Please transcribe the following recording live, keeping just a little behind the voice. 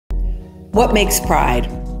What makes pride?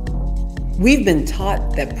 We've been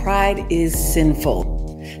taught that pride is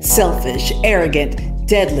sinful, selfish, arrogant,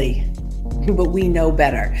 deadly. But we know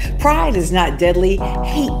better. Pride is not deadly,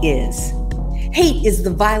 hate is. Hate is the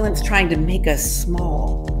violence trying to make us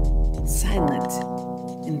small, silent,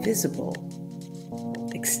 invisible,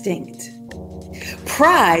 extinct.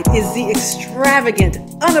 Pride is the extravagant,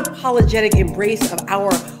 unapologetic embrace of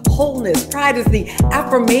our wholeness. Pride is the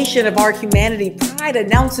affirmation of our humanity. Pride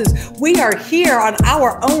announces we are here on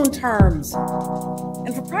our own terms.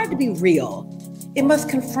 And for pride to be real, it must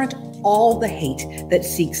confront all the hate that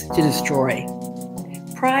seeks to destroy.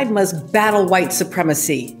 Pride must battle white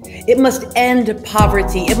supremacy. It must end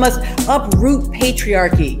poverty. It must uproot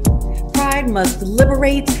patriarchy. Pride must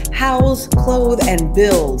liberate, house, clothe, and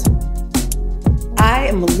build. I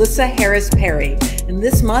am Melissa Harris Perry, and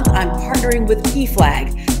this month I'm partnering with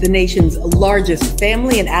PFLAG, the nation's largest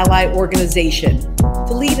family and ally organization,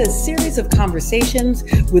 to lead a series of conversations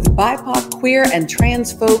with BIPOC, queer, and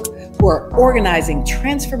trans folk who are organizing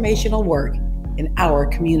transformational work in our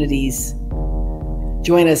communities.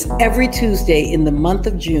 Join us every Tuesday in the month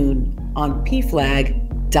of June on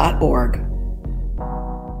pflag.org.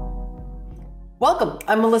 Welcome,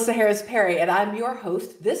 I'm Melissa Harris Perry, and I'm your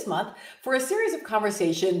host this month for a series of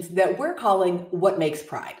conversations that we're calling What Makes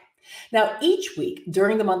Pride. Now, each week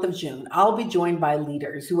during the month of June, I'll be joined by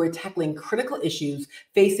leaders who are tackling critical issues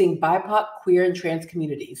facing BIPOC, queer, and trans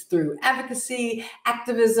communities through advocacy,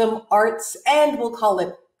 activism, arts, and we'll call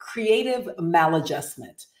it creative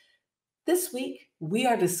maladjustment. This week, we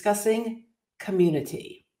are discussing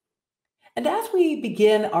community. And as we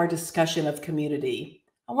begin our discussion of community,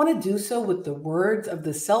 I want to do so with the words of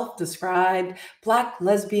the self-described Black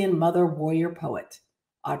lesbian mother warrior poet,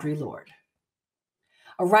 Audre Lorde.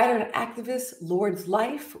 A writer and activist, Lorde's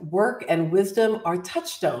life, work, and wisdom are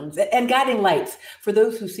touchstones and guiding lights for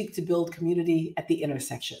those who seek to build community at the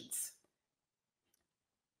intersections.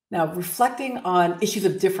 Now, reflecting on issues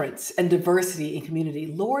of difference and diversity in community,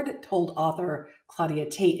 Lorde told author Claudia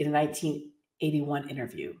Tate in a 1981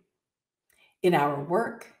 interview, "In our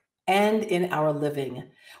work and in our living,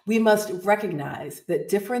 we must recognize that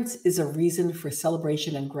difference is a reason for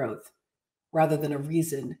celebration and growth, rather than a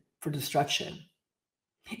reason for destruction."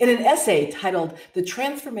 In an essay titled "The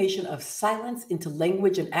Transformation of Silence into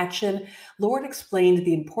Language and Action," Lorde explained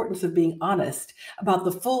the importance of being honest about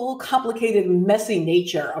the full, complicated, messy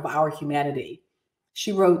nature of our humanity.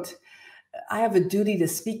 She wrote, "I have a duty to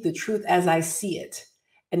speak the truth as I see it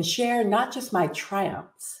and share not just my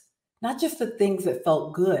triumphs, not just the things that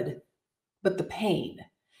felt good, but the pain,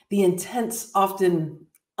 the intense, often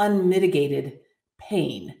unmitigated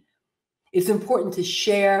pain. It's important to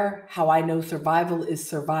share how I know survival is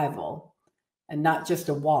survival and not just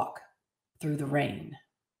a walk through the rain."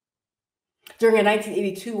 During a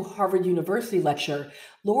 1982 Harvard University lecture,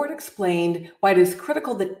 Lorde explained why it is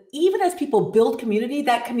critical that even as people build community,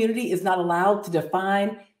 that community is not allowed to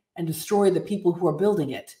define and destroy the people who are building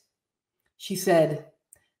it. She said,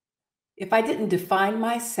 "If I didn't define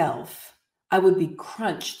myself, I would be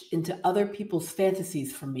crunched into other people's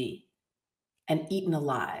fantasies for me and eaten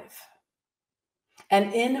alive."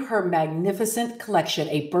 And in her magnificent collection,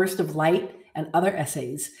 A Burst of Light and Other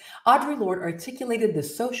Essays, Audre Lorde articulated the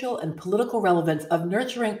social and political relevance of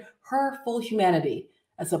nurturing her full humanity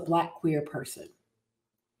as a Black queer person.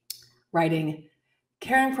 Writing,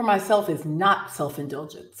 "Caring for myself is not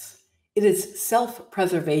self-indulgence. It is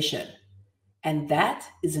self-preservation. And that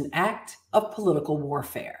is an act of political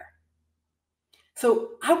warfare."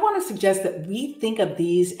 So I want to suggest that we think of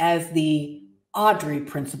these as the Audre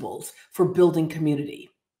principles for building community.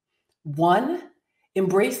 1,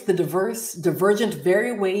 embrace the diverse, divergent,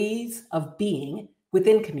 varied ways of being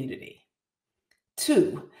within community.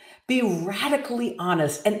 2, be radically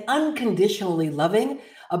honest and unconditionally loving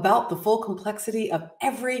about the full complexity of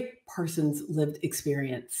every person's lived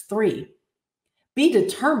experience. 3, be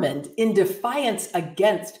determined in defiance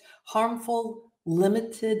against harmful,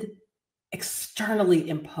 limited, externally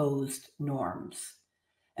imposed norms.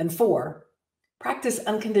 And 4, practice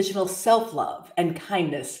unconditional self-love and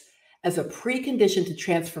kindness as a precondition to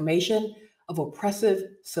transformation of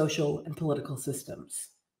oppressive social and political systems.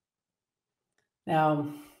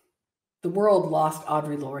 Now, the world lost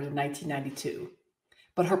Audre Lorde in 1992,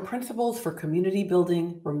 but her principles for community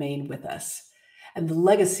building remain with us. And the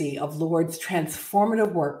legacy of Lorde's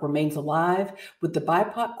transformative work remains alive with the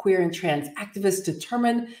BIPOC, queer, and trans activists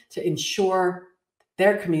determined to ensure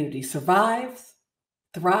their community survives,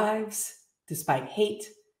 thrives, despite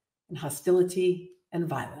hate and hostility and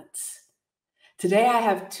violence. Today, I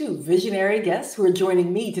have two visionary guests who are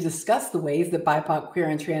joining me to discuss the ways that BIPOC, queer,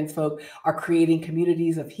 and trans folk are creating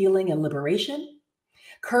communities of healing and liberation.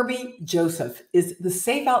 Kirby Joseph is the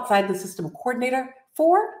Safe Outside the System coordinator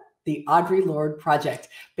for the Audre Lorde Project,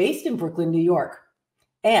 based in Brooklyn, New York.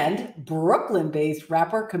 And Brooklyn-based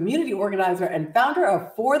rapper, community organizer, and founder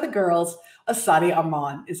of For the Girls, Asadi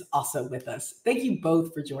Arman, is also with us. Thank you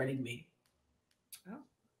both for joining me. Oh,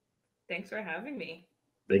 thanks for having me.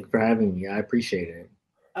 Thanks for having me. I appreciate it.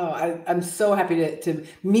 Oh, I'm so happy to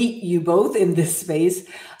meet you both in this space.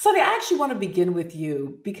 Asadi, I actually want to begin with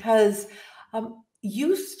you because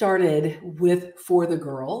you started with For the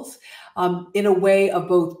Girls in a way of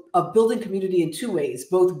both of building community in two ways,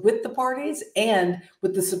 both with the parties and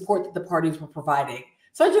with the support that the parties were providing.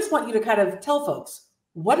 So I just want you to kind of tell folks,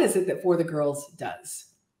 what is it that For the Girls does?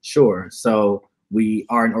 Sure. So we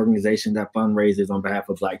are an organization that fundraises on behalf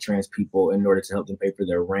of Black trans people in order to help them pay for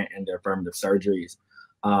their rent and their affirmative surgeries.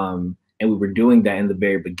 And we were doing that in the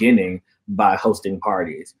very beginning by hosting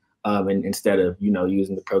parties. And instead of,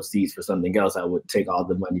 using the proceeds for something else, I would take all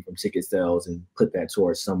the money from ticket sales and put that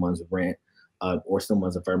towards someone's rent or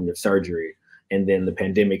someone's affirmative surgery. And then the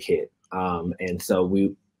pandemic hit. And so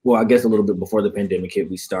I guess a little bit before the pandemic hit,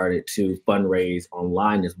 we started to fundraise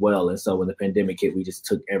online as well. And so when the pandemic hit, we just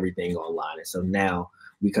took everything online. And so now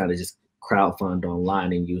we kind of just crowdfund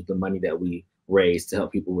online and use the money that we raise to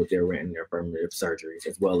help people with their rent and their affirmative surgeries,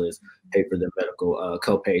 as well as pay for their medical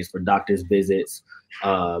co-pays for doctor's visits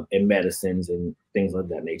and medicines and things of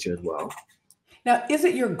that nature as well. Now, is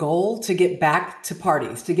it your goal to get back to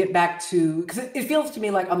parties, to get back to, because it feels to me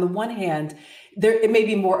like on the one hand, it may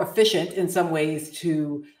be more efficient in some ways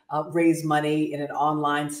to raise money in an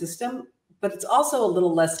online system, but it's also a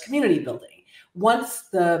little less community building. Once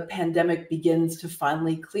the pandemic begins to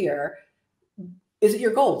finally clear, is it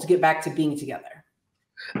your goal to get back to being together?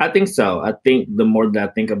 I think so. I think the more that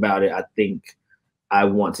I think about it, I think I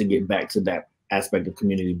want to get back to that aspect of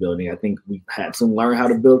community building. I think we've had to learn how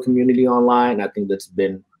to build community online. I think that's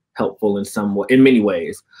been helpful in many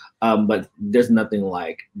ways. But there's nothing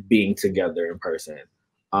like being together in person.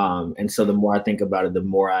 And so the more I think about it, the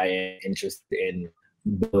more I am interested in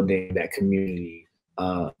building that community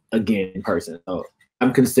again in person. So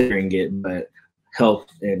I'm considering it, but health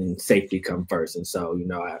and safety come first. And so,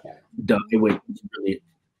 it would really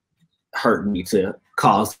hurt me to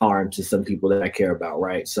cause harm to some people that I care about,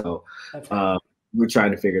 right? So we're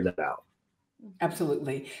trying to figure that out.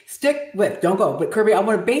 Absolutely. Don't go. But Kirby, I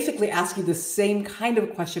want to basically ask you the same kind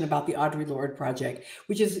of question about the Audre Lorde Project,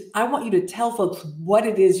 which is, I want you to tell folks what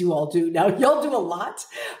it is you all do. Now, y'all do a lot,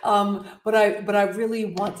 but I really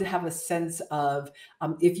want to have a sense of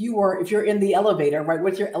if you're in the elevator, right?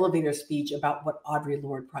 What's your elevator speech about what Audre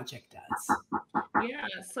Lorde Project does? Yeah,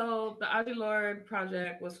 so the Audre Lorde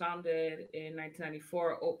Project was founded in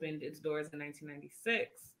 1994, opened its doors in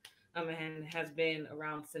 1996, and has been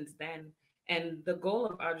around since then. And the goal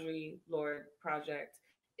of Audre Lorde Project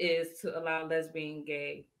is to allow lesbian,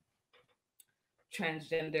 gay,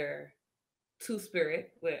 transgender,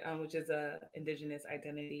 two-spirit, which is a indigenous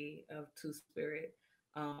identity of two-spirit,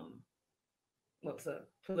 what's a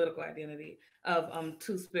political identity of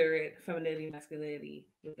two-spirit, femininity, masculinity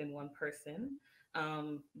within one person,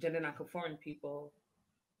 gender non-conforming people,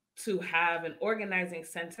 to have an organizing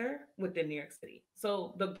center within New York City.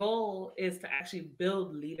 So the goal is to actually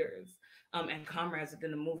build leaders and comrades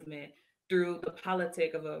within the movement through the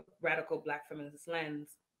politic of a radical Black feminist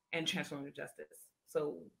lens and transformative justice.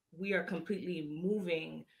 So we are completely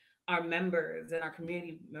moving our members and our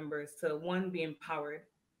community members to, one, be empowered,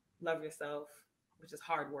 love yourself, which is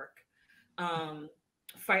hard work,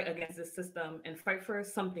 fight against the system, and fight for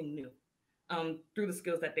something new. Through the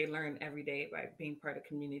skills that they learn every day by being part of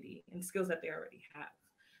community and skills that they already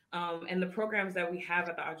have. And the programs that we have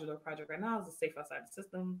at the Audre Lorde Project right now is the Safe Outside the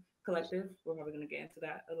System Collective. We're probably going to get into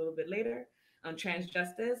that a little bit later. Trans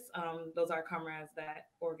Justice, those are comrades that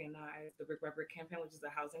organize the Brick by Brick campaign, which is a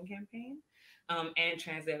housing campaign, and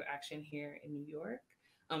Translative Action here in New York.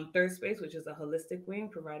 Third Space, which is a holistic wing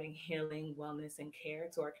providing healing, wellness, and care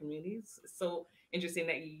to our communities. So interesting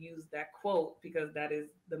that you use that quote because that is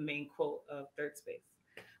the main quote of Third Space.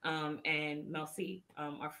 And Mel C,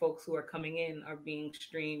 our folks who are coming in are being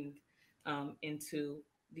streamed into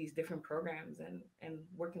these different programs and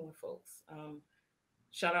working with folks.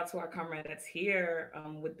 Shout out to our comrade that's here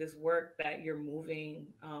with this work that you're moving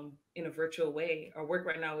in a virtual way. Our work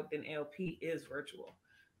right now within ALP is virtual.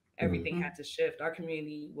 Everything had to shift. Our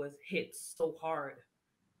community was hit so hard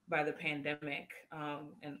by the pandemic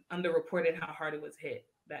and underreported how hard it was hit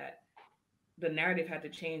that the narrative had to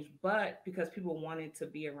change. But because people wanted to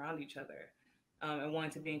be around each other, and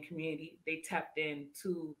wanting to be in community, they tapped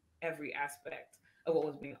into every aspect of what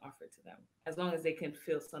was being offered to them, as long as they can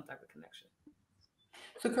feel some type of connection.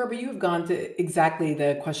 So, Kirby, you've gone to exactly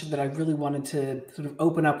the question that I really wanted to sort of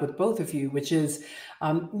open up with both of you, which is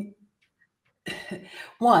um,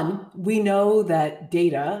 one, we know that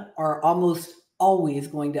data are almost always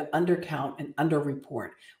going to undercount and underreport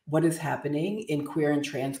what is happening in queer and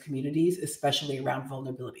trans communities, especially around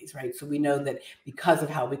vulnerabilities, right? So we know that because of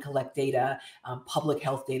how we collect data, public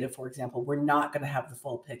health data, for example, we're not going to have the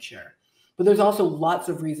full picture. But there's also lots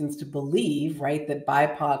of reasons to believe, right, that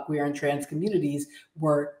BIPOC, queer, and trans communities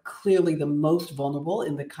were clearly the most vulnerable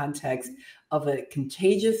in the context of a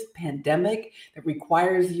contagious pandemic that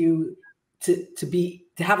requires you to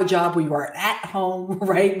have a job where you are at home,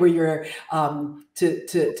 right? Where you're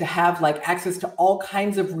to have like access to all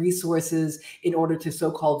kinds of resources in order to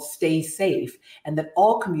so-called stay safe, and that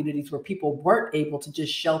all communities where people weren't able to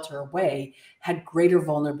just shelter away had greater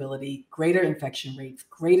vulnerability, greater infection rates,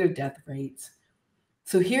 greater death rates.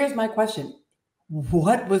 So here's my question.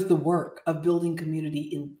 What was the work of building community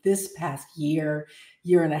in this past year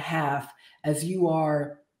and a half, as you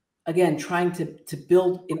are again trying to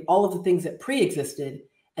build in all of the things that pre-existed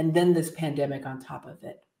and then this pandemic on top of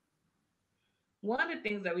it? One of the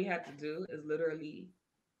things that we had to do is literally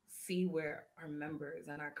see where our members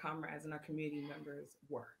and our comrades and our community members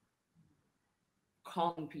were.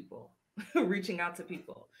 Calling people, reaching out to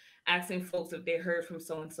people, asking folks if they heard from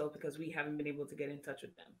so-and-so because we haven't been able to get in touch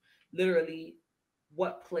with them. Literally,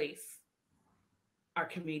 what place our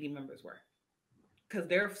community members were. Because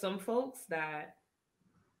there are some folks that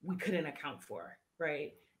we couldn't account for,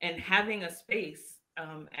 right? And having a space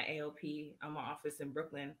at ALP, my office in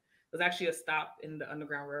Brooklyn, was actually a stop in the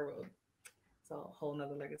Underground Railroad. It's a whole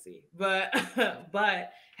nother legacy. But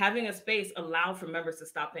having a space allowed for members to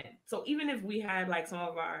stop in. So even if we had like some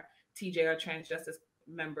of our TJ or Trans Justice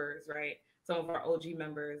members, right? Some of our OG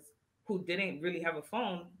members who didn't really have a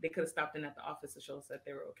phone, they could have stopped in at the office to show us that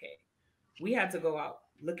they were okay. We had to go out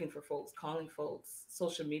looking for folks, calling folks,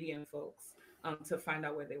 social media and folks to find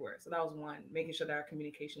out where they were. So that was one, making sure that our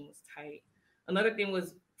communication was tight. Another thing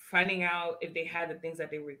was finding out if they had the things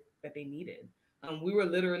that they needed. We were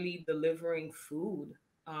literally delivering food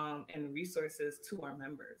and resources to our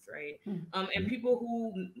members, right? And people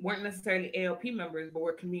who weren't necessarily ALP members, but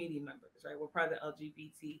were community members, right? We're part of the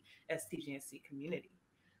LGBT, STGNC community.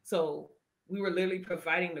 So we were literally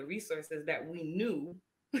providing the resources that we knew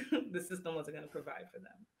the system wasn't going to provide for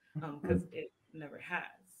them because it never has.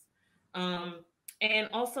 And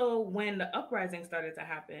also when the uprising started to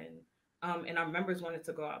happen and our members wanted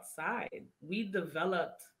to go outside, we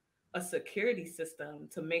developed a security system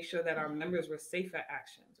to make sure that our members were safe at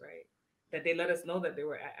actions, right? That they let us know that they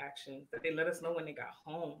were at actions, that they let us know when they got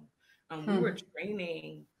home. We were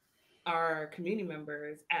training our community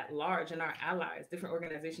members at large and our allies, different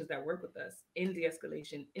organizations that work with us in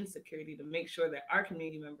de-escalation, in security, to make sure that our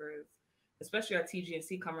community members, especially our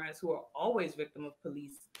TGNC comrades who are always victim of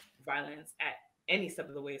police violence at any step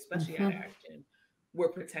of the way, especially at action, were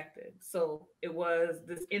protected. So it was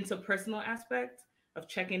this interpersonal aspect of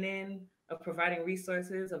checking in, of providing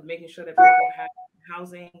resources, of making sure that people have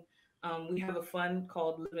housing. We have a fund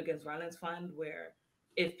called Live Against Violence Fund, where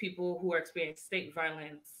if people who are experiencing state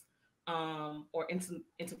violence or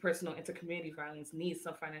interpersonal, intercommunity violence need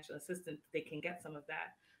some financial assistance, they can get some of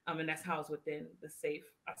that. And that's housed within the Safe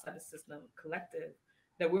Outside the System collective,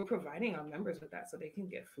 that we're providing our members with that so they can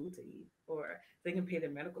get food to eat or they can pay their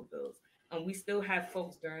medical bills. We still had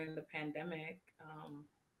folks during the pandemic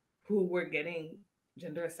who were getting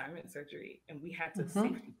gender assignment surgery, and we had to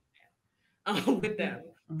safety plan with them,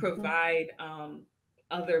 provide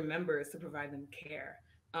other members to provide them care.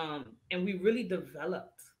 And we really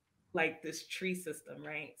developed like this tree system,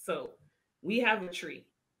 right? So we have a tree.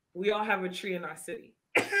 We all have a tree in our city,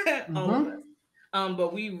 all of us.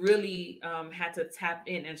 But we really had to tap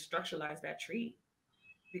in and structuralize that tree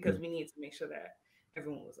because we needed to make sure that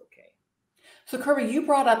everyone was okay. So Kirby, you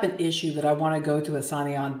brought up an issue that I want to go to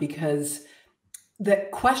Asani on, because the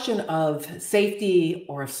question of safety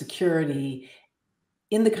or security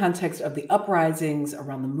in the context of the uprisings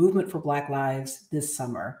around the movement for Black Lives this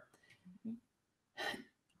summer,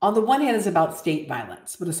 on the one hand, is about state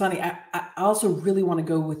violence. But Asani, I also really want to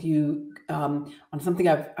go with you on something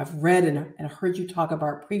I've read and heard you talk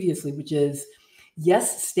about previously, which is,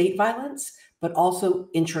 yes, state violence, but also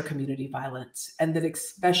intra-community violence. And that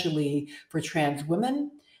especially for trans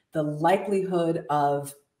women, the likelihood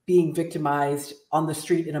of being victimized on the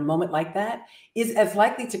street in a moment like that is as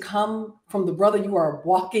likely to come from the brother you are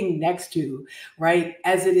walking next to, right,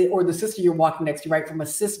 as it is, or the sister you're walking next to, right, from a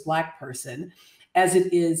cis Black person. as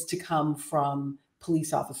it is to come from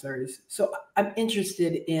police officers. So I'm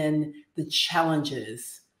interested in the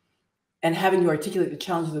challenges and having you articulate the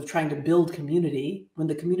challenges of trying to build community when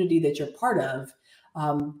the community that you're part of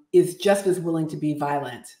is just as willing to be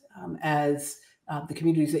violent as the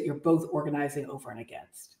communities that you're both organizing over and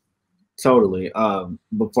against. Totally.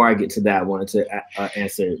 Before I get to that, I wanted to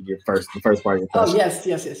answer the first part of your question. Oh,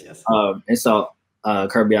 yes. And so,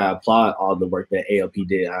 Kirby, I applaud all the work that ALP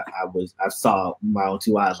did. I saw my own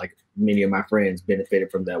two eyes, like many of my friends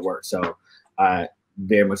benefited from that work. So I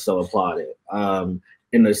very much so applaud it.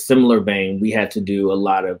 In a similar vein, we had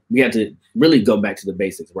to really go back to the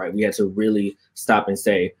basics, right? We had to really stop and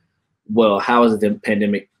say, well, how is the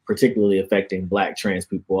pandemic particularly affecting Black trans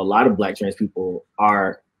people? A lot of Black trans people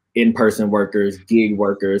are in-person workers, gig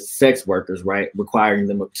workers, sex workers, right? Requiring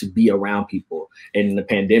them to be around people. And in the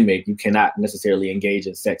pandemic, you cannot necessarily engage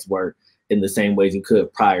in sex work in the same ways you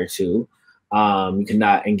could prior to. You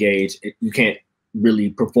cannot engage, you can't really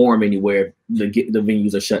perform anywhere. The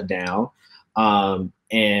venues are shut down.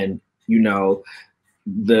 And you know,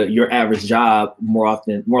 your average job more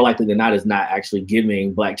likely than not is not actually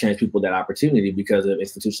giving Black trans people that opportunity because of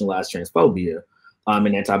institutionalized transphobia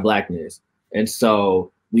and anti-Blackness. And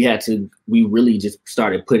so we really just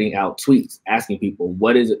started putting out tweets asking people,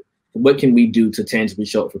 what can we do to tangibly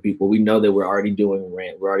show up for people? We know that we're already doing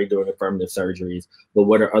rent, we're already doing affirmative surgeries, but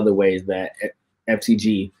what are other ways that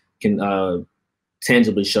FTG can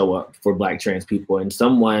tangibly show up for Black trans people? And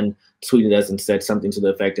someone tweeted us and said something to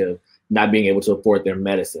the effect of not being able to afford their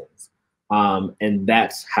medicines. And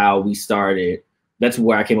that's how we started. That's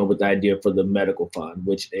where I came up with the idea for the medical fund,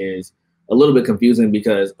 which is a little bit confusing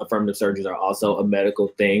because affirmative surgeries are also a medical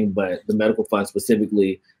thing, but the medical fund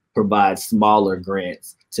specifically provides smaller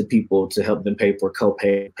grants to people to help them pay for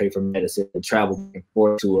copay, pay for medicine, and travel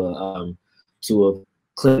to a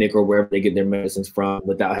clinic or wherever they get their medicines from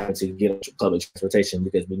without having to get on public transportation,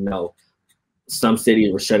 because we know some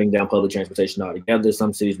cities were shutting down public transportation altogether.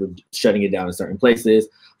 Some cities were shutting it down in certain places.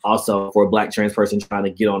 Also, for a Black trans person trying to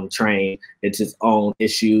get on the train, it's its own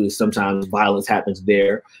issue. Sometimes violence happens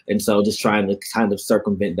there. And so just trying to kind of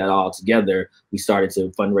circumvent that all together, we started to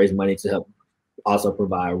fundraise money to help also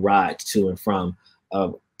provide rides to and from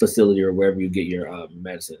a facility or wherever you get your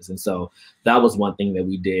medicines. And so that was one thing that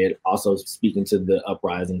we did. Also speaking to the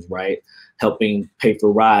uprisings, right? Helping pay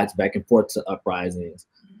for rides back and forth to uprisings.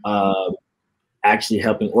 Actually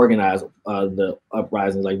helping organize the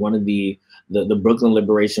uprisings. Like one of the Brooklyn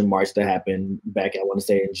Liberation March that happened back, I want to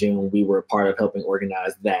say in June, we were a part of helping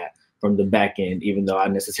organize that from the back end, even though I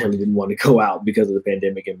necessarily didn't want to go out because of the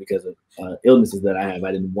pandemic and because of illnesses that I have.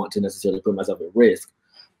 I didn't want to necessarily put myself at risk.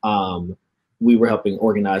 We were helping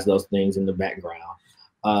organize those things in the background.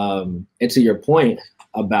 And to your point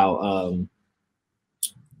about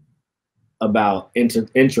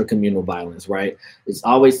intracommunal violence, right? It's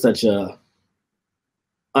always such a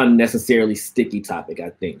unnecessarily sticky topic, I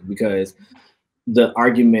think, because the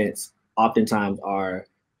arguments oftentimes are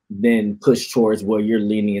then pushed towards where you're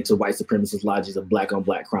leaning into white supremacist logics of Black on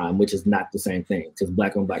Black crime, which is not the same thing, because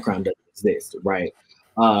Black on Black crime doesn't exist, right?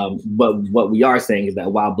 But what we are saying is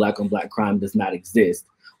that while Black on Black crime does not exist,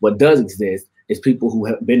 what does exist is people who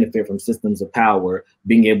have benefit from systems of power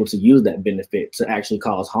being able to use that benefit to actually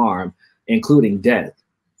cause harm, including death,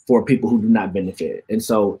 for people who do not benefit. And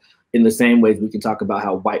so in the same ways, we can talk about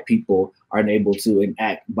how white people are unable to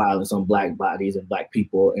enact violence on Black bodies and Black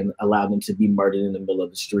people and allow them to be murdered in the middle of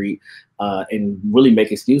the street and really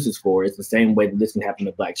make excuses for it. It's the same way that this can happen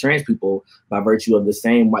to Black trans people by virtue of the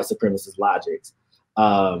same white supremacist logics.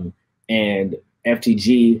 And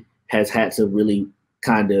FTG has had to really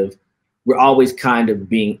we're always kind of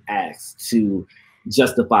being asked to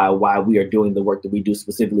justify why we are doing the work that we do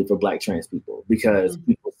specifically for Black trans people, because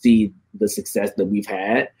people see the success that we've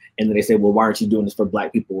had. And then they say, well, why aren't you doing this for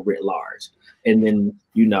Black people writ large? And then,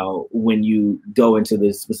 you know, when you go into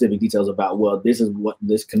the specific details about, well, this is what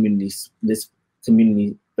this community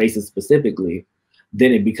faces specifically,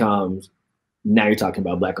 then it becomes, now you're talking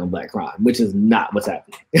about Black on Black crime, which is not what's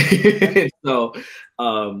happening. So,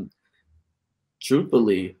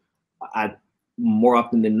 truthfully, more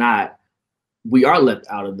often than not, we are left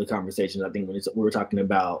out of the conversation. I think when we're talking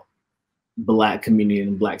about Black community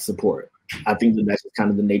and Black support, I think that's just kind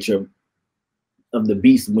of the nature of the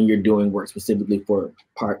beast when you're doing work specifically for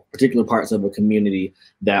particular parts of a community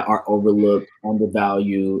that are overlooked,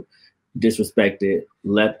 undervalued, disrespected,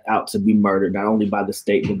 left out to be murdered, not only by the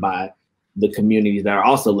state, but by the communities that are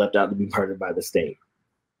also left out to be murdered by the state.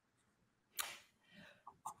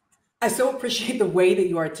 I so appreciate the way that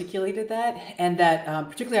you articulated that, and that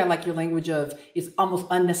particularly I like your language of it's almost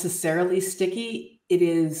unnecessarily sticky. it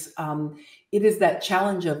is that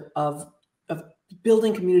challenge of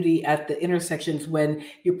building community at the intersections when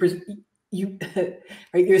right,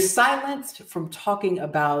 you're silenced from talking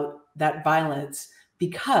about that violence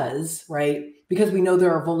because we know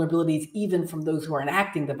there are vulnerabilities even from those who are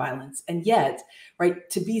enacting the violence, and yet, right,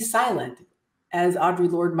 to be silent, as Audre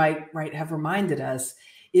Lorde might have reminded us,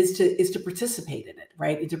 is to participate in it,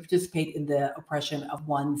 right, and to participate in the oppression of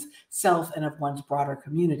one's self and of one's broader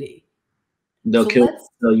community. They'll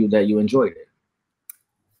tell you that you enjoyed it.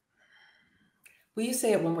 Will you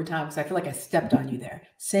say it one more time? Because I feel like I stepped on you there.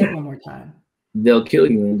 Say it one more time. They'll kill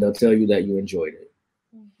you and they'll tell you that you enjoyed it.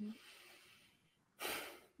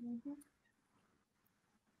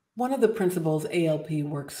 One of the principles ALP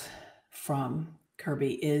works from,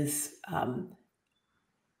 Kirby, is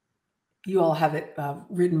you all have it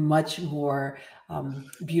written much more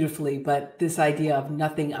beautifully, but this idea of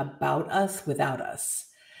nothing about us without us,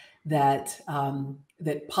 that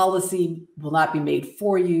policy will not be made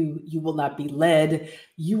for you. You will not be led.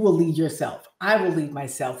 You will lead yourself. I will lead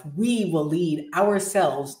myself. We will lead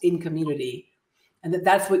ourselves in community. And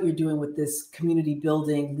that's what you're doing with this community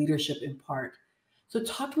building leadership in part. So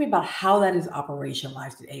talk to me about how that is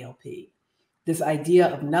operationalized at ALP. This idea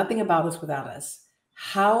of nothing about us without us.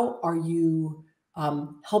 How are you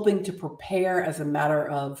helping to prepare as a matter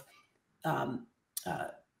of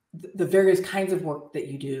the various kinds of work that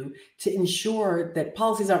you do to ensure that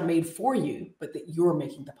policies aren't made for you, but that you're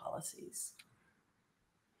making the policies?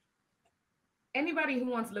 Anybody who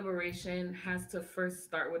wants liberation has to first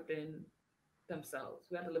start within themselves.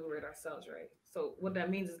 We have to liberate ourselves, right? So what that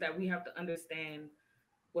means is that we have to understand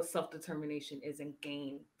what self-determination is and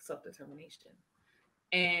gain self-determination.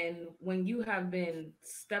 And when you have been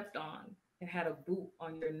stepped on and had a boot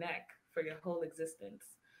on your neck for your whole existence,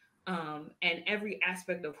 and every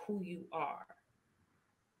aspect of who you are,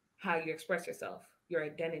 how you express yourself, your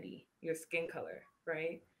identity, your skin color,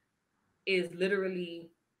 right, is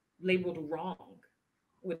literally labeled wrong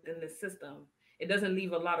within the system, it doesn't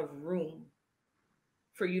leave a lot of room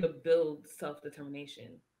for you to build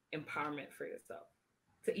self-determination, empowerment for yourself,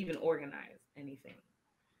 to even organize anything.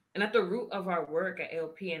 And at the root of our work at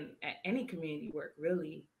ALP and at any community work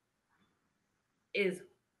really is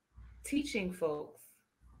teaching folks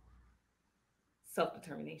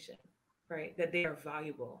self-determination, right? That they are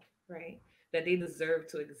valuable, right? That they deserve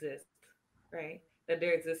to exist, right? That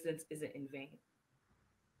their existence isn't in vain.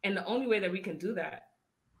 And the only way that we can do that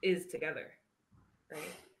is together, right?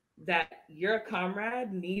 That your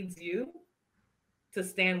comrade needs you to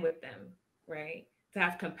stand with them, right? To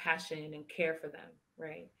have compassion and care for them,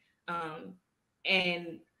 right?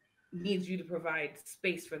 And needs you to provide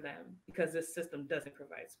space for them because this system doesn't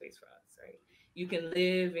provide space for us, right? You can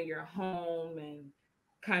live in your home and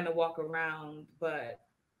kind of walk around, but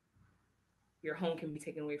your home can be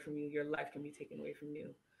taken away from you. Your life can be taken away from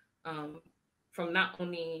you. From not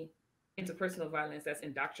only interpersonal violence that's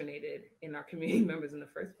indoctrinated in our community members in the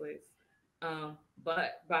first place,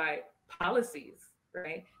 but by policies,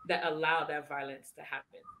 right, that allow that violence to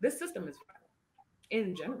happen. This system is violent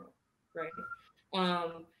in general, right?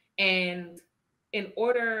 And in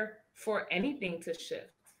order for anything to shift,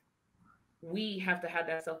 we have to have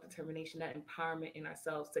that self-determination, that empowerment in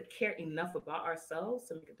ourselves to care enough about ourselves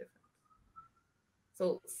to make a difference.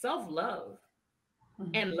 So self-love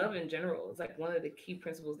and love in general is like one of the key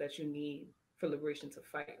principles that you need for liberation to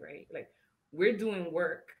fight, right? Like we're doing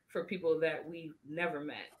work for people that we've never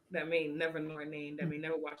met, that may never know our name, that may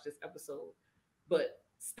never watch this episode, but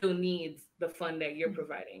still needs the fund that you're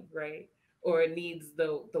providing, right? Or it needs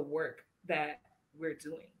the work that we're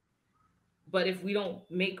doing. But if we don't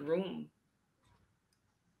make room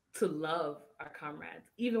to love our comrades,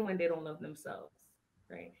 even when they don't love themselves,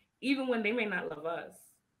 right? Even when they may not love us,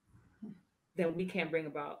 then we can't bring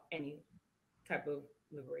about any type of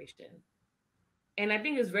liberation. And I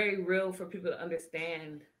think it's very real for people to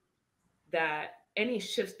understand that any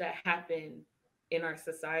shifts that happen in our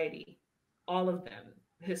society, all of them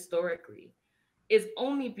historically, is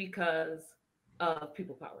only because of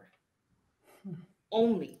people power.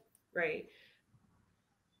 Only, right?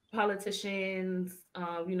 Politicians,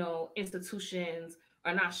 institutions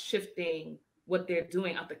are not shifting what they're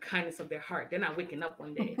doing out the kindness of their heart. They're not waking up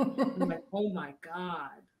one day and like, oh my God,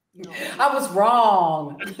 I was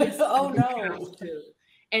wrong. Oh no.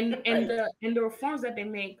 And the reforms that they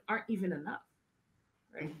make aren't even enough,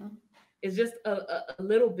 right? It's just a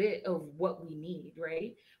little bit of what we need,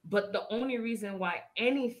 right? But the only reason why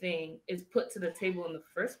anything is put to the table in the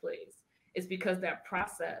first place is because that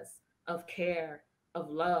process of care, of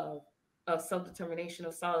love, of self-determination,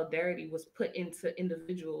 of solidarity was put into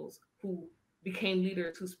individuals who became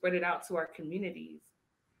leaders who spread it out to our communities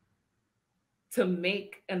to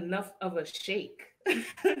make enough of a shake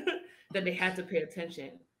that they had to pay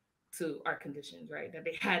attention to our conditions, right? That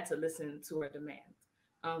they had to listen to our demands.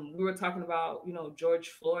 We were talking about, George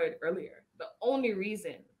Floyd earlier. The only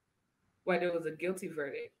reason why there was a guilty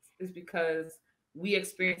verdict is because we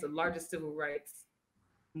experienced the largest civil rights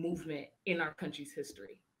movement in our country's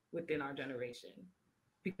history within our generation,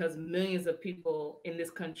 because millions of people in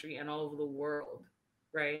this country and all over the world,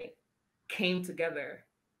 right, came together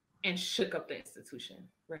and shook up the institution,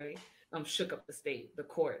 right? Shook up the state, the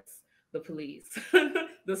courts, the police,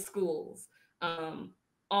 the schools,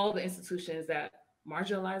 all the institutions that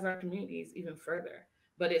marginalize our communities even further.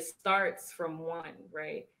 But it starts from one,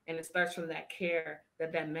 right? And it starts from that care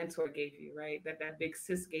that mentor gave you, right? That big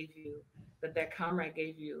sis gave you, that comrade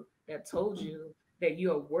gave you, that told you that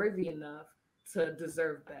you are worthy enough to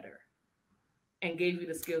deserve better, and gave you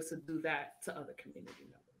the skills to do that to other community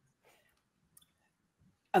members.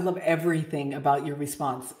 I love everything about your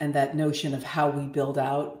response and that notion of how we build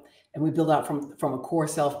out, and we build out from a core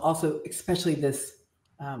self. Also, especially this,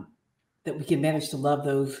 that we can manage to love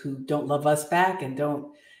those who don't love us back and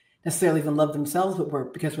don't necessarily even love themselves,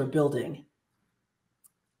 but because we're building.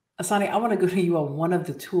 Asani, I want to go to you on one of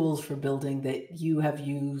the tools for building that you have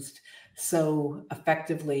used so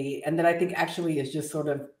effectively, and that I think actually is just sort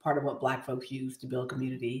of part of what Black folks use to build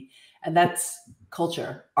community, and that's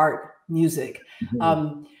culture, art, music.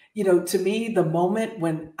 Mm-hmm. To me, the moment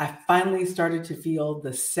when I finally started to feel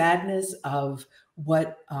the sadness of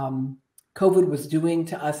what COVID was doing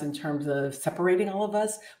to us in terms of separating all of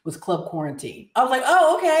us was club quarantine. I was like,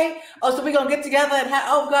 oh, okay. Oh, so we're going to get together and we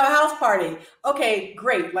got a house party. Okay,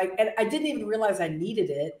 great. And I didn't even realize I needed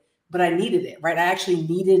it, but I needed it, right? I actually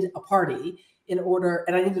needed a party and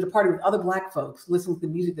I needed a party with other Black folks listening to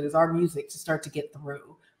the music that is our music to start to get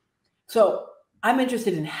through. So I'm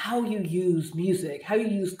interested in how you use music, how you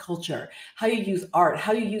use culture, how you use art,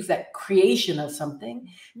 how you use that creation of something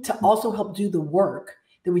to also help do the work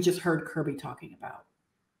that we just heard Kirby talking about.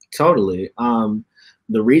 Totally.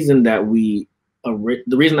 The reason I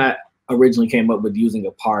originally came up with using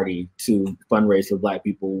a party to fundraise for Black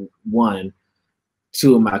people, one,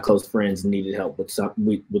 two of my close friends needed help with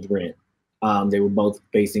rent. They were both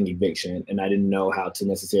facing eviction, and I didn't know how to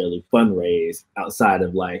necessarily fundraise outside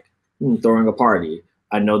of throwing a party.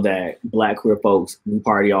 I know that Black queer folks, we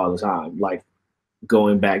party all the time. Like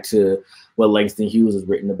going back to what Langston Hughes has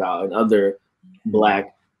written about and other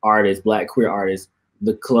Black artists, Black queer artists,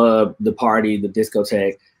 the club, the party, the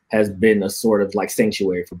discotheque has been a sort of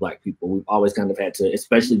sanctuary for Black people. We've always kind of had to,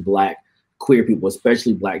 especially Black queer people,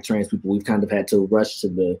 especially Black trans people, we've kind of had to rush to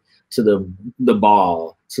the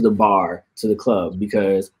ball, to the bar, to the club,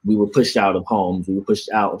 because we were pushed out of homes, we were pushed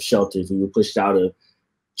out of shelters, we were pushed out of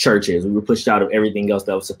churches, we were pushed out of everything else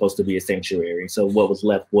that was supposed to be a sanctuary. So what was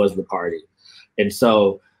left was the party. And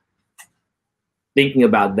so thinking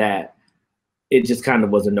about that, it just kind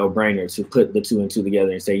of was a no-brainer to put the two and two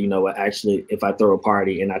together and say, you know what, actually, if I throw a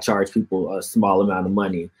party and I charge people a small amount of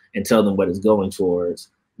money and tell them what it's going towards,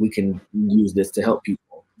 we can use this to help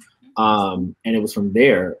people. And it was from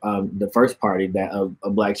there, the first party, that a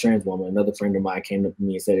Black trans woman, another friend of mine, came up to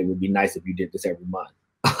me and said, it would be nice if you did this every month.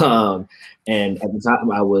 And at the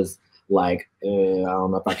time I was like, I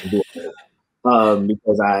don't know if I can do it.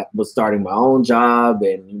 Because I was starting my own job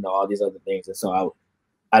and, all these other things. And so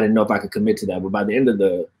I didn't know if I could commit to that. But by the end of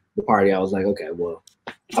the party, I was like, okay, well,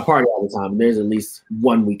 I party all the time. There's at least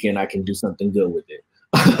one weekend I can do something good with it.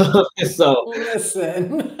 So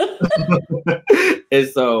listen. And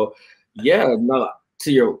so, yeah, no,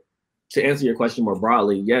 to answer your question more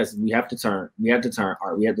broadly, yes, we have to turn art, we have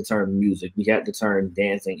to turn music, we have to turn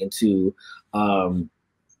dancing into, or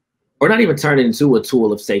not even turn it into a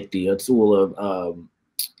tool of safety, a tool of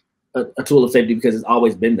safety, because it's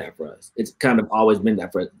always been that for us. It's kind of always been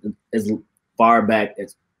that for us as far back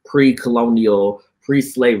as pre-colonial,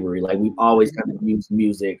 pre-slavery. We've always kind of used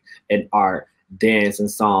music and art, dance and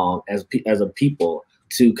song as a people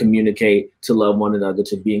to communicate, to love one another,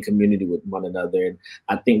 to be in community with one another. And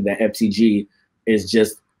I think that FTG is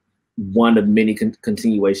just one of many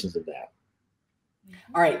continuations of that.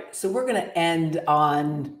 All right, so we're going to end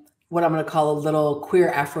on what I'm going to call a little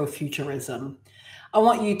queer Afrofuturism. I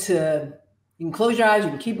want you can close your eyes, you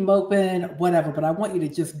can keep them open, whatever, but I want you to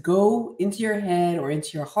just go into your head or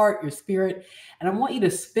into your heart, your spirit, and I want you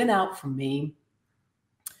to spin out for me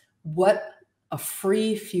what a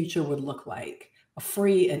free future would look like. A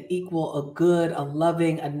free, an equal, a good, a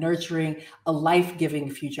loving, a nurturing, a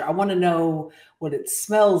life-giving future. I want to know what it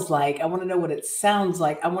smells like. I want to know what it sounds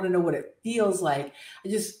like. I want to know what it feels like.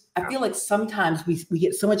 I feel like sometimes we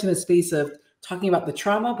get so much in a space of talking about the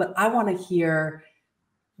trauma, but I want to hear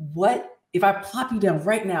what if I plop you down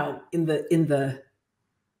right now in the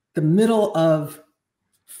middle of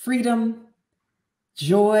freedom,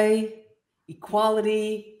 joy,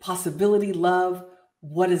 equality, possibility, love.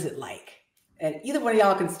 What is it like? And either one of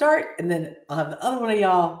y'all can start, and then I'll have the other one of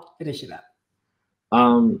y'all finish it up.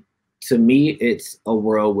 To me, it's a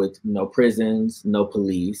world with no prisons, no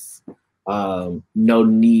police, no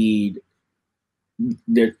need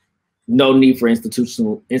for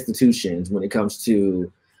institutions when it comes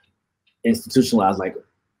to institutionalized like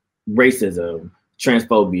racism,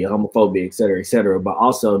 transphobia, homophobia, et cetera, but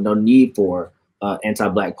also no need for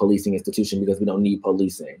anti-Black policing institution because we don't need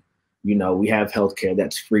policing. You know, we have healthcare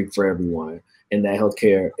that's free for everyone, and that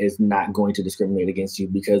healthcare is not going to discriminate against you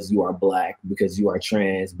because you are Black, because you are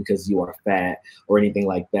trans, because you are fat, or anything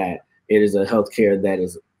like that. It is a healthcare that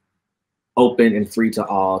is open and free to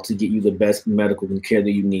all to get you the best medical care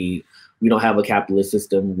that you need. We don't have a capitalist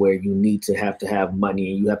system where you need to have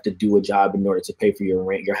money and you have to do a job in order to pay for your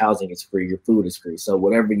rent. Your housing is free, your food is free. So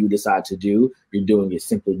whatever you decide to do, you're doing it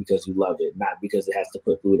simply because you love it, not because it has to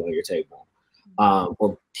put food on your table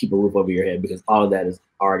or keep a roof over your head, because all of that is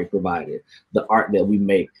already provided. The art that we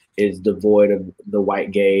make is devoid of the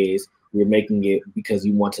white gaze. We're making it because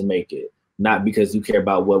you want to make it, not because you care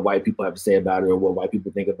about what white people have to say about it or what white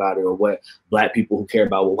people think about it or what Black people who care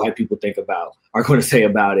about what white people think about are going to say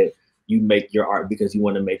about it. You make your art because you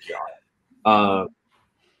want to make your art.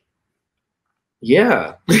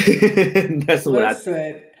 Yeah, that's what I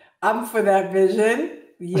said. I'm for that vision.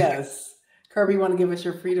 Yes. Kirby, you want to give us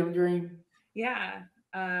your freedom dream? Yeah.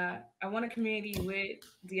 I want a community with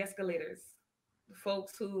de-escalators,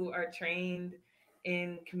 folks who are trained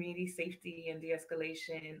in community safety and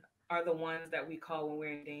de-escalation are the ones that we call when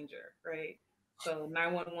we're in danger, right? So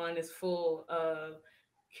 911 is full of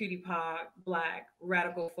cutie pie, Black,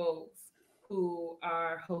 radical folks who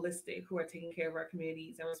are holistic, who are taking care of our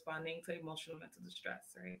communities and responding to emotional mental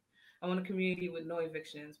distress, right? I want a community with no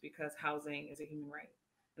evictions because housing is a human right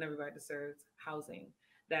and everybody deserves housing.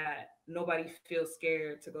 That nobody feels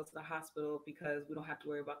scared to go to the hospital because we don't have to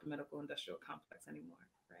worry about the medical industrial complex anymore,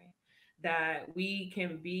 right? That we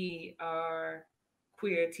can be our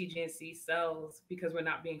queer TGNC selves because we're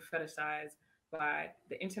not being fetishized by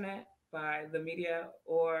the internet, by the media,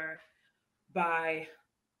 or by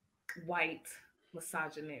white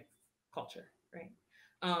misogynist culture, right?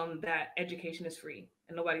 That education is free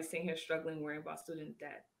and nobody's sitting here struggling, worrying about student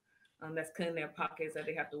debt. That's cleaning their pockets that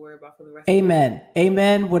they have to worry about for the rest Amen. of their life.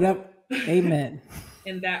 Amen. Whatever. Amen.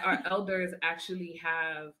 And that our elders actually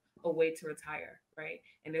have a way to retire, right?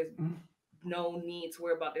 And there's no need to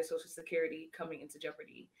worry about their social security coming into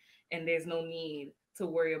jeopardy. And there's no need to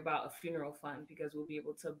worry about a funeral fund because we'll be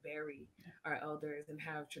able to bury our elders and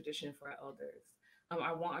have tradition for our elders.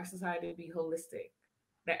 I want our society to be holistic,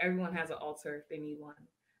 that everyone has an altar if they need one,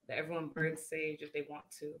 that everyone burns sage if they want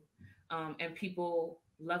to, and people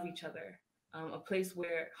love each other. A place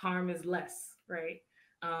where harm is less, right?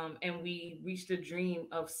 And we reach the dream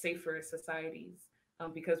of safer societies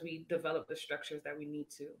because we develop the structures that we need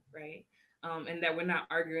to, right? And that we're not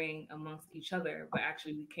arguing amongst each other, but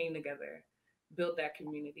actually we came together, built that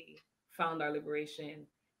community, found our liberation,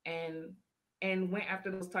 and went after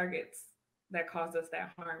those targets that caused us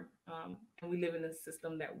that harm. And we live in a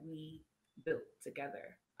system that we built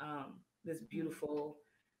together. This beautiful,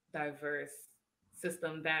 diverse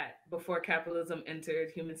system that before capitalism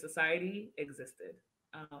entered human society existed.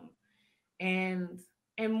 Um, and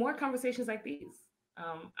more conversations like these.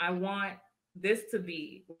 I want this to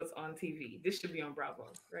be what's on TV. This should be on Bravo,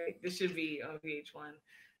 right? This should be on VH1.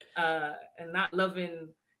 And not loving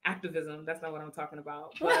activism. That's not what I'm talking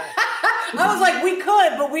about. But I was like, we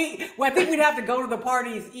could, but I think we'd have to go to the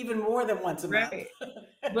parties even more than once a month.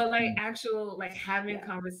 But like actual, like having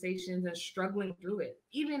conversations and struggling through it,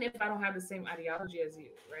 even if I don't have the same ideology as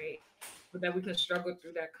you, right? But that we can struggle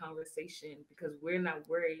through that conversation because we're not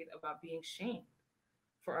worried about being shamed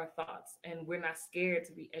for our thoughts, and we're not scared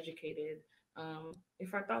to be educated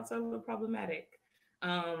if our thoughts are a little problematic,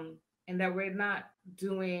 and that we're not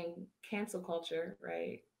doing cancel culture,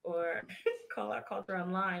 right, or call out culture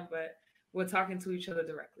online, but we're talking to each other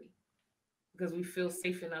directly because we feel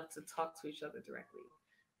safe enough to talk to each other directly.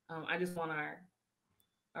 I just want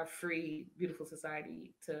our free, beautiful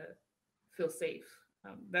society to feel safe.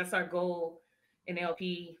 That's our goal in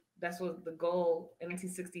LP. That's what the goal in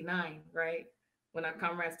 1969, right? When our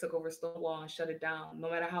comrades took over Stonewall and shut it down. No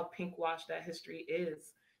matter how pink washed that history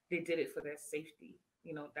is, they did it for their safety.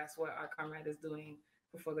 You know, that's what our comrade is doing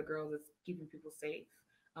for the girls, is keeping people safe.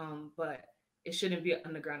 But it shouldn't be an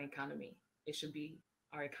underground economy. It should be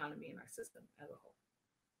our economy and our system as a whole.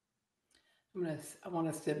 I want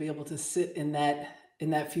us to be able to sit in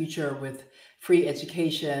that future with free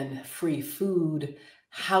education, free food,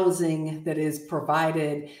 housing that is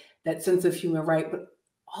provided, that sense of human right, but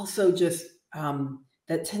also just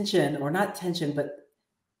that tension, or not tension, but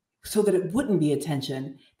so that it wouldn't be a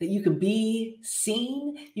tension, that you can be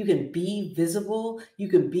seen, you can be visible, you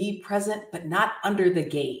can be present, but not under the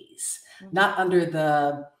gaze, not under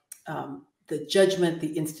the judgment,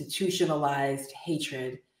 the institutionalized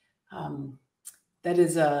hatred. Um, that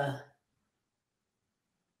is a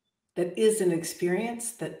that is an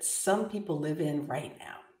experience that some people live in right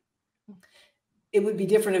now. It would be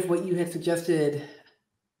different if what you had suggested,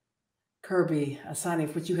 Kirby, Asani,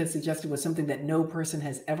 if what you had suggested was something that no person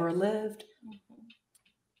has ever lived.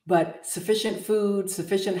 But sufficient food,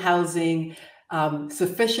 sufficient housing,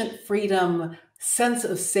 sufficient freedom, sense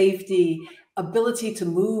of safety, ability to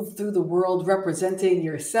move through the world representing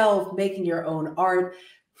yourself, making your own art.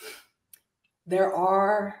 There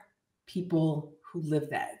are people who live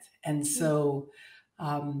that. And so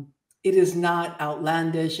it is not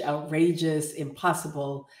outlandish, outrageous,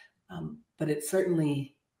 impossible, but it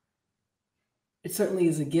certainly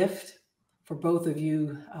is a gift for both of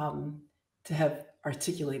you to have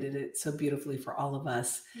articulated it so beautifully for all of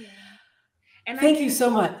us. Yeah. And thank you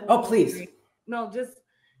so much. Oh, please. No, just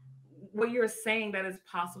what you're saying, that is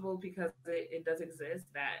possible because it does exist,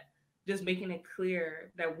 that just making it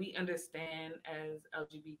clear that we understand as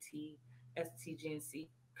LGBT, STGNC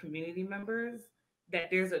community members,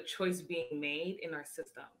 that there's a choice being made in our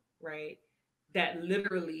system, right? That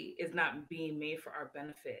literally is not being made for our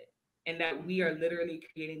benefit. And that we are literally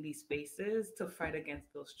creating these spaces to fight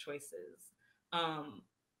against those choices.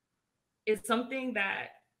 It's something that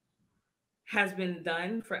has been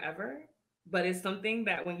done forever, but it's something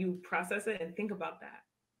that when you process it and think about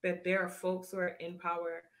that there are folks who are in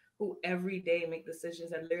power who every day make decisions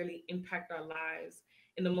that literally impact our lives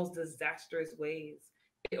in the most disastrous ways.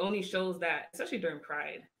 It only shows that, especially during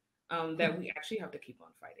Pride, that we actually have to keep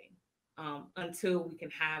on fighting until we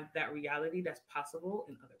can have that reality that's possible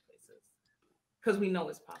in other places. Because we know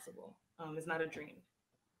it's possible. It's not a dream.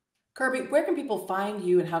 Kirby, where can people find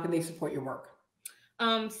you and how can they support your work?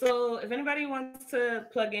 So if anybody wants to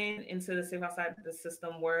plug in into the Safe Outside the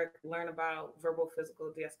System work, learn about verbal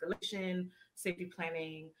physical de-escalation, safety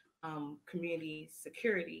planning, community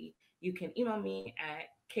security, you can email me at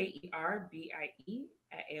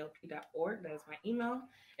kerbie@alp.org. That is my email.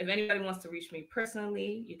 If anybody wants to reach me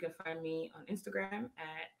personally, you can find me on Instagram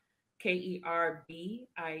at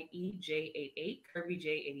KERBIEJ88,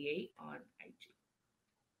 KirbyJ88 on IG.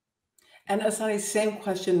 And Asani, same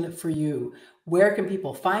question for you. Where can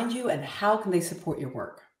people find you and how can they support your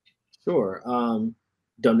work? Sure.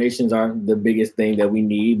 Donations are the biggest thing that we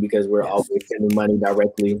need because we're always sending money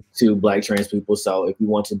directly to Black trans people. So if you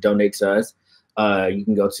want to donate to us, you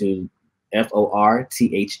can go to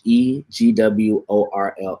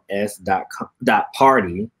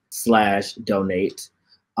forthegirls.party/donate.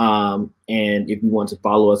 And if you want to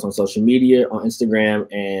follow us on social media, on Instagram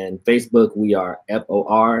and Facebook, we are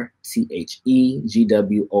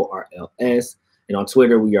FORTHEGWORLS. And on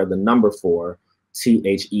Twitter, we are the number 4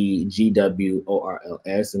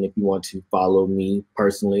 THEGWORLS. And if you want to follow me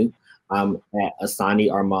personally, I'm at Asani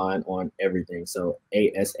Armon on everything. So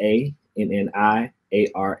ASANNIARMON.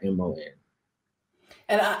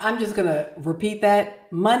 And I'm just going to repeat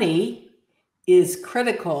that. Money is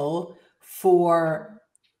critical for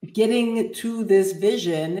getting to this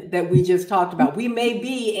vision that we just talked about. We may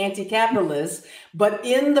be anti-capitalist, but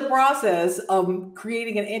in the process of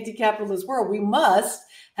creating an anti-capitalist world, we must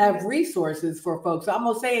have resources for folks. So I'm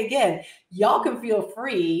going to say again, y'all can feel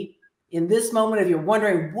free in this moment if you're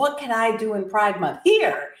wondering, what can I do in Pride Month?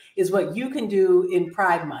 Here is what you can do in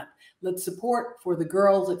Pride Month. Let's support For the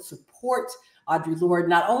Girls. Let's support Audre Lorde,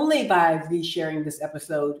 not only by resharing this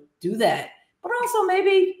episode, do that, but also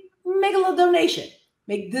maybe make a little donation.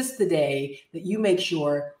 Make this the day that you make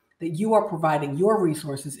sure that you are providing your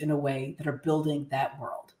resources in a way that are building that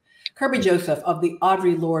world. Kirby Joseph of the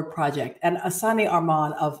Audre Lorde Project and Asani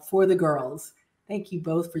Armon of For the Girls, thank you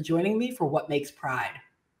both for joining me for What Makes Pride.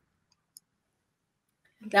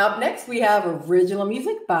 Now, up next, we have original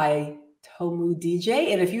music by Tomu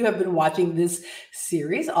DJ. And if you have been watching this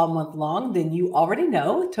series all month long, then you already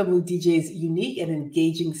know Tomu DJ's unique and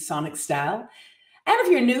engaging sonic style. And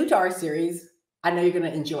if you're new to our series, I know you're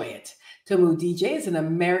going to enjoy it. Tomu DJ is an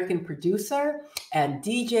American producer and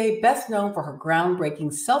DJ best known for her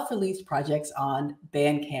groundbreaking self-release projects on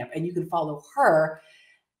Bandcamp. And you can follow her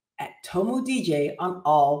at Tomu DJ on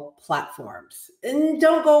all platforms. And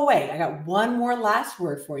don't go away. I got one more last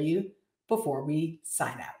word for you before we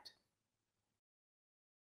sign out.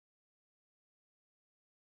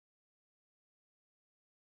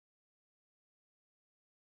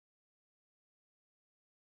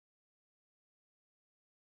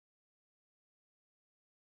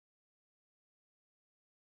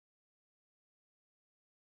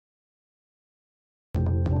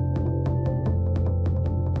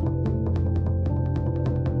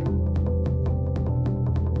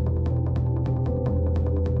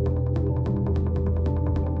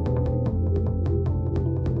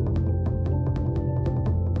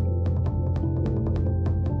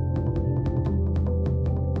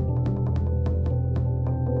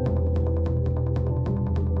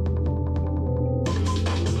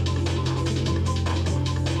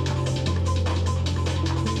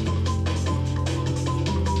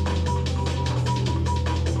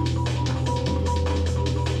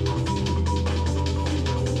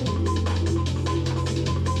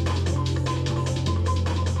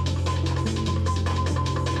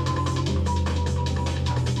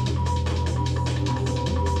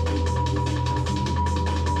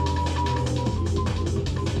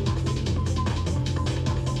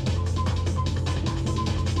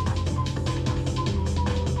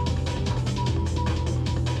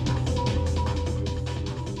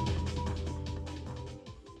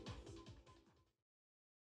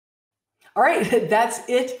 All right, that's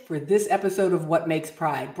it for this episode of What Makes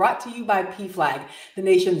Pride, brought to you by PFLAG, the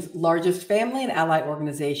nation's largest family and ally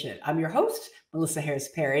organization. I'm your host, Melissa Harris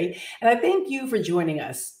Perry, and I thank you for joining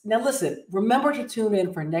us. Now listen, remember to tune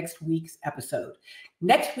in for next week's episode.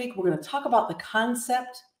 Next week, we're going to talk about the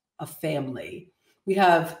concept of family. We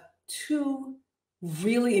have two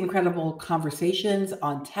really incredible conversations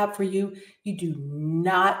on tap for you. You do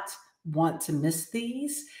not want to miss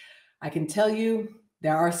these. I can tell you,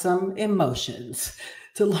 there are some emotions.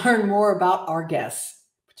 To learn more about our guests,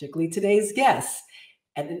 particularly today's guests,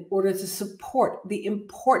 and in order to support the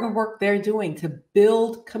important work they're doing to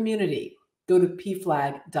build community, go to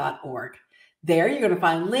pflag.org. There, you're going to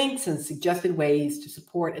find links and suggested ways to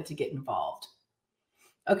support and to get involved.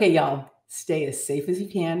 Okay, y'all, stay as safe as you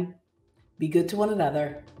can, be good to one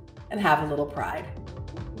another, and have a little pride.